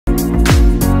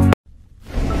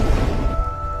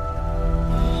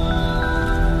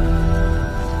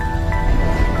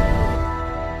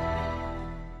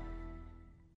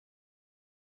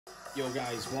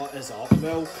Guys, what is up?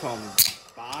 Welcome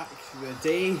back.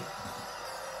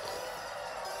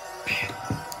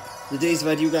 Today's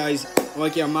video, guys, I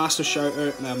want to give a massive shout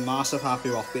out and a massive happy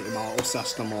birthday to my little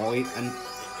sister Molly, and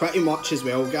pretty much as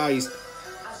well, guys,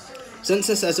 since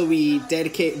this is a wee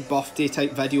dedicated birthday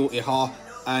type video to her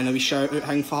and a wee shout out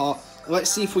thing for her, let's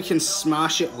see if we can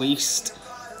smash at least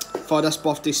for this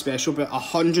birthday special about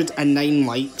 109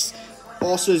 likes.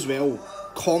 Also as well,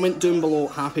 comment down below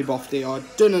happy birthday or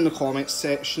down in the comments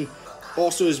section.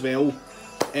 Also as well,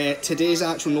 today's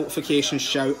actual notification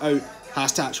shout out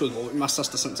has to actually go to my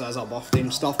sister since it is her birthday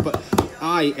and stuff. But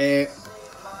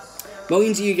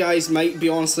millions of you guys might be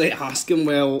honestly asking,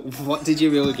 well, what did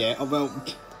you really get? Well,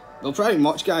 pretty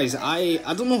much, guys, I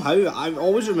don't know how. I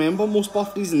always remember most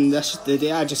birthdays, and the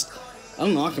day I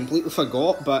don't know, I completely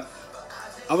forgot. But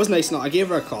I was nice enough. I gave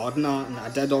her a card and that, and I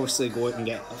did obviously go out and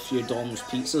get a few Dom's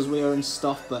pizzas with her and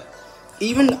stuff. But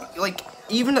even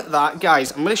at that,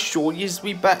 guys, I'm gonna show you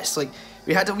wee bits. Like,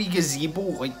 we had a wee gazebo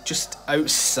like just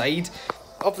outside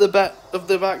of the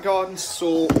back garden.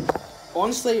 So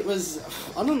honestly, it was,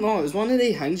 I don't know, it was one of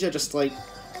the things you're just like,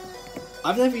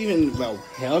 I've never even heard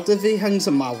of the things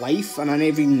in my life, and I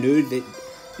never even knew that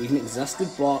they even existed.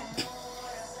 But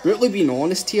brutally being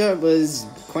honest here, it was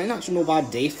quite an actually no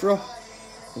bad day for her.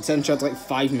 Considering she had like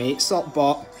 5 mates up.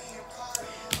 But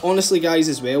honestly, guys,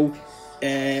 as well,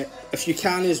 if you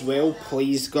can as well,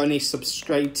 please gonna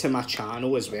subscribe to my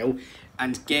channel as well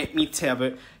and get me to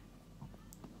about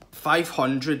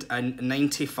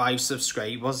 595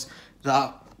 subscribers.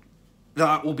 That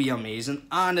will be amazing.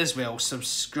 And as well,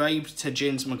 subscribe to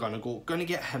James McGonigal. Gonna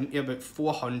get him to about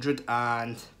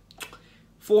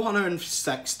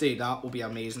 460. That will be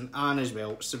amazing. And as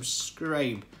well,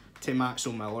 subscribe to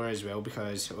Maxwell Miller as well,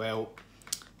 because, well,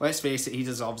 let's face it, he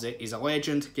deserves it. He's a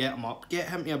legend. Get him up. Get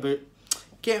him to about,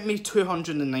 get me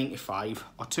 295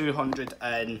 or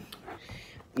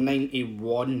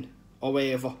 291 or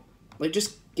whatever. Like,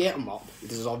 just get him up. He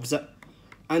deserves it.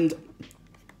 And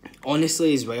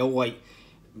honestly as well, like,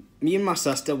 me and my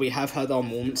sister, we have had our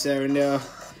moments there and there,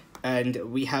 and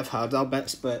we have had our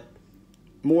bits, but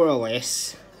more or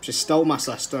less, she's still my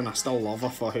sister, and I still love her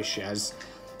for who she is.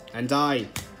 And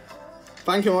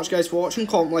thank you very much, guys, for watching.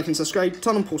 Comment, like, and subscribe.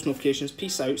 Turn on post notifications.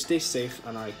 Peace out. Stay safe,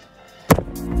 and